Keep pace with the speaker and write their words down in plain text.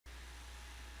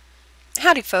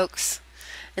Howdy folks!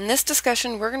 In this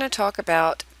discussion we're going to talk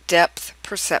about depth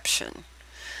perception.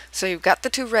 So you've got the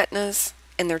two retinas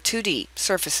and their 2D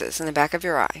surfaces in the back of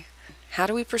your eye. How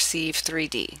do we perceive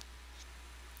 3D?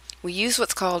 We use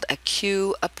what's called a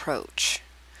cue approach.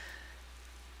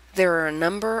 There are a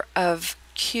number of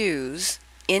cues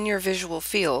in your visual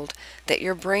field that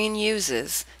your brain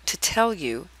uses to tell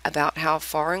you about how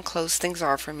far and close things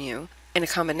are from you, and a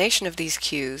combination of these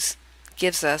cues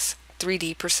gives us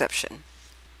 3D perception.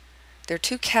 There are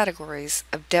two categories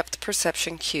of depth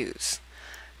perception cues: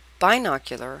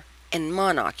 binocular and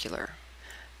monocular.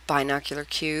 Binocular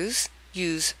cues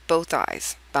use both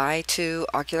eyes,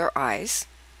 bi-2-ocular eyes,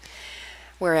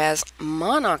 whereas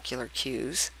monocular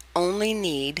cues only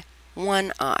need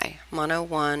one eye, mono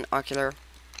one ocular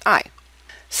eye.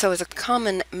 So it's a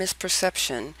common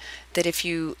misperception that if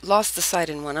you lost the sight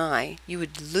in one eye, you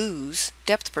would lose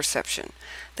depth perception.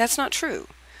 That's not true.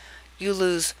 You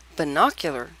lose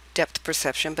binocular depth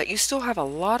perception, but you still have a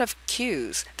lot of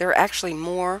cues. There are actually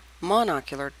more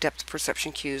monocular depth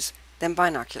perception cues than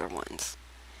binocular ones.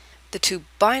 The two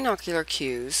binocular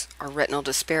cues are retinal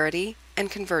disparity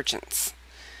and convergence.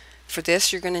 For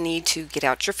this, you're going to need to get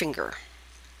out your finger.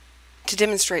 To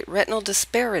demonstrate retinal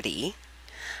disparity,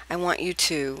 I want you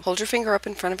to hold your finger up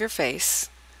in front of your face,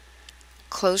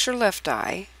 close your left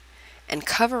eye, and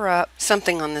cover up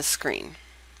something on this screen.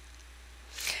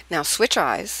 Now switch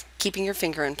eyes, keeping your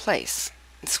finger in place,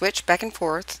 and switch back and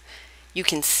forth. You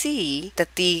can see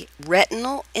that the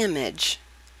retinal image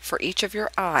for each of your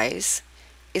eyes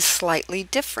is slightly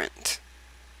different.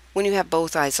 When you have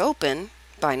both eyes open,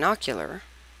 binocular,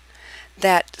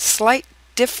 that slight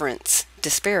difference,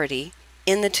 disparity,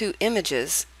 in the two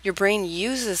images, your brain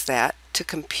uses that to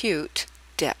compute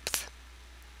depth.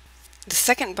 The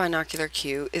second binocular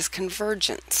cue is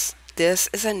convergence. This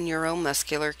is a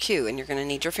neuromuscular cue, and you're going to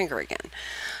need your finger again.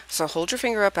 So hold your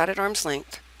finger up out at arm's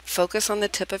length, focus on the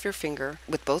tip of your finger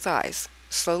with both eyes.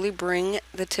 Slowly bring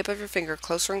the tip of your finger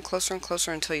closer and closer and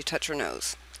closer until you touch your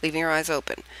nose, leaving your eyes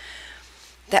open.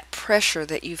 That pressure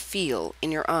that you feel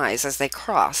in your eyes as they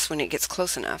cross when it gets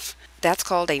close enough, that's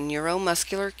called a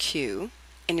neuromuscular cue,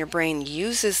 and your brain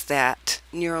uses that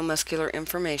neuromuscular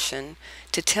information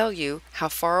to tell you how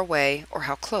far away or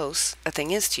how close a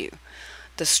thing is to you.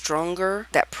 The stronger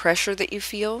that pressure that you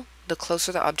feel, the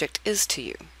closer the object is to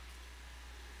you.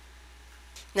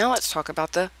 Now let's talk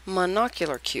about the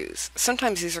monocular cues.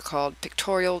 Sometimes these are called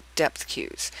pictorial depth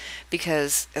cues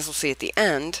because, as we'll see at the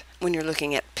end, when you're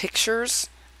looking at pictures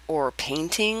or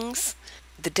paintings,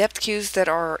 the depth cues that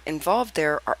are involved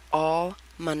there are all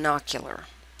monocular.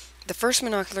 The first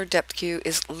monocular depth cue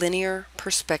is linear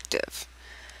perspective.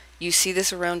 You see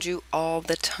this around you all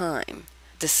the time.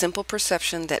 The simple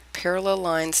perception that parallel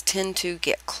lines tend to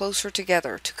get closer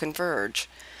together to converge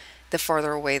the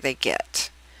farther away they get.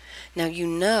 Now you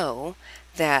know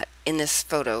that in this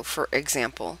photo, for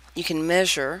example, you can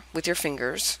measure with your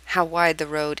fingers how wide the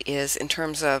road is in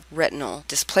terms of retinal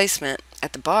displacement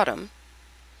at the bottom.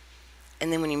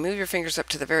 And then when you move your fingers up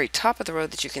to the very top of the road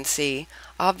that you can see,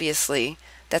 obviously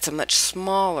that's a much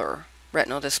smaller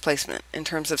retinal displacement in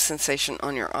terms of sensation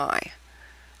on your eye,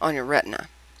 on your retina.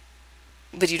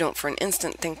 But you don't for an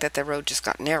instant think that the road just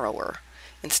got narrower.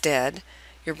 Instead,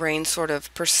 your brain sort of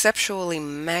perceptually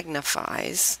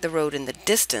magnifies the road in the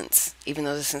distance, even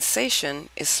though the sensation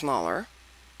is smaller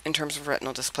in terms of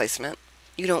retinal displacement.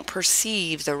 You don't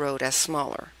perceive the road as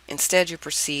smaller. Instead, you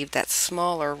perceive that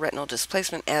smaller retinal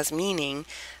displacement as meaning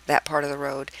that part of the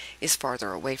road is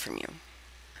farther away from you.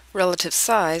 Relative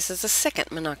size is the second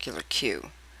monocular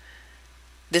cue.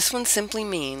 This one simply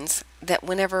means that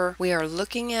whenever we are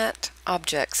looking at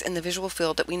objects in the visual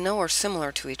field that we know are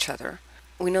similar to each other,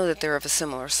 we know that they're of a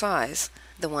similar size,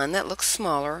 the one that looks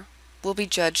smaller will be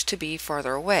judged to be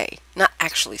farther away. Not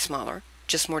actually smaller,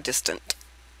 just more distant.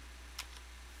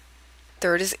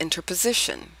 Third is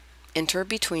interposition. Inter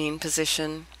between,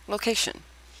 position, location.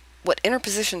 What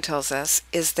interposition tells us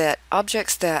is that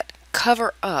objects that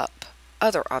cover up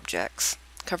other objects,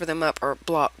 cover them up or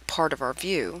block part of our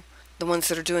view, the ones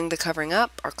that are doing the covering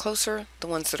up are closer, the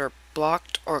ones that are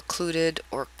blocked or occluded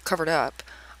or covered up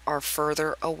are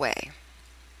further away.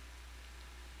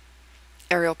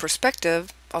 Aerial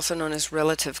perspective, also known as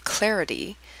relative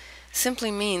clarity, simply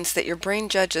means that your brain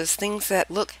judges things that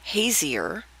look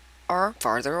hazier are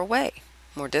farther away.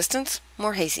 More distance,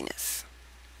 more haziness.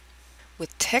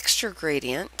 With texture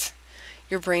gradient,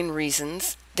 your brain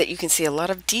reasons that you can see a lot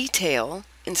of detail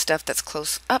in stuff that's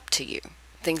close up to you.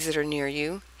 Things that are near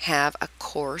you have a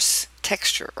coarse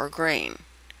texture or grain.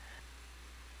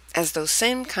 As those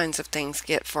same kinds of things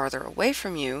get farther away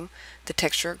from you, the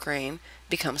texture or grain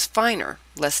becomes finer,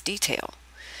 less detail.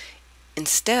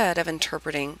 Instead of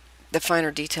interpreting the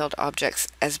finer detailed objects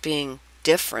as being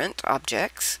different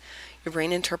objects, your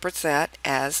brain interprets that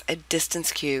as a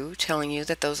distance cue telling you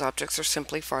that those objects are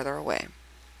simply farther away.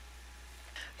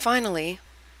 Finally,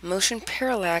 motion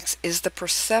parallax is the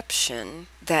perception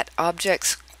that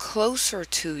objects closer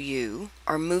to you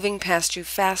are moving past you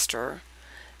faster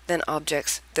than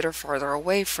objects that are farther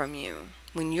away from you,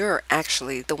 when you're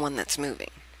actually the one that's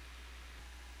moving.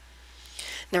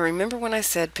 Now remember when I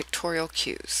said pictorial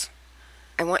cues?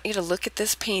 I want you to look at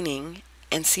this painting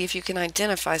and see if you can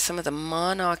identify some of the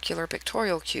monocular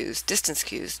pictorial cues, distance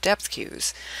cues, depth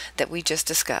cues that we just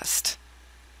discussed.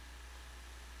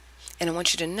 And I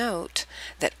want you to note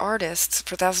that artists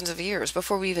for thousands of years,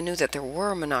 before we even knew that there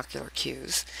were monocular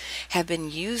cues, have been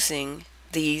using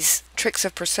these tricks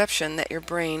of perception that your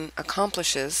brain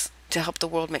accomplishes to help the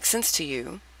world make sense to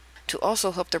you, to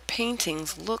also help their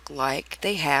paintings look like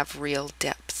they have real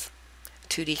depth.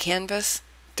 2D canvas,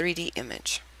 3D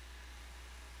image.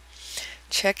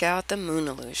 Check out the moon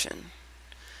illusion.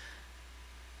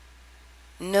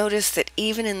 Notice that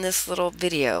even in this little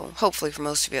video, hopefully for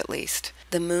most of you at least,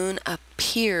 the moon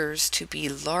appears to be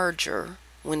larger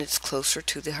when it's closer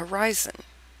to the horizon.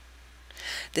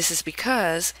 This is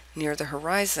because near the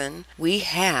horizon we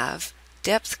have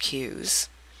depth cues,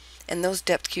 and those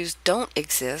depth cues don't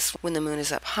exist when the moon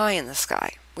is up high in the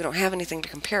sky. We don't have anything to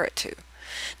compare it to.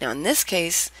 Now in this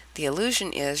case, the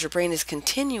illusion is your brain is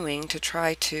continuing to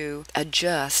try to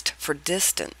adjust for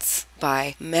distance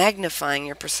by magnifying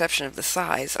your perception of the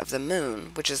size of the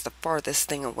moon, which is the farthest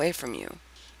thing away from you.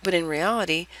 But in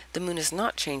reality, the moon is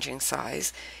not changing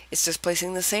size. It's just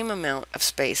placing the same amount of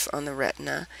space on the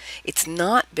retina. It's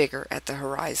not bigger at the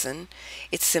horizon.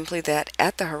 It's simply that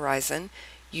at the horizon,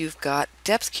 you've got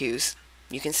depth cues.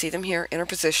 You can see them here: inner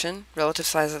position, relative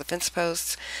size of the fence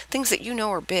posts, things that you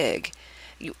know are big.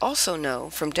 You also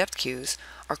know from depth cues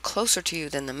are closer to you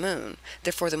than the moon.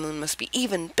 Therefore, the moon must be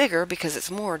even bigger because it's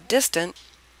more distant.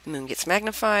 The moon gets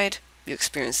magnified. You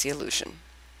experience the illusion.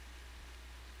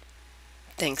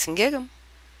 Thanks and gig 'em.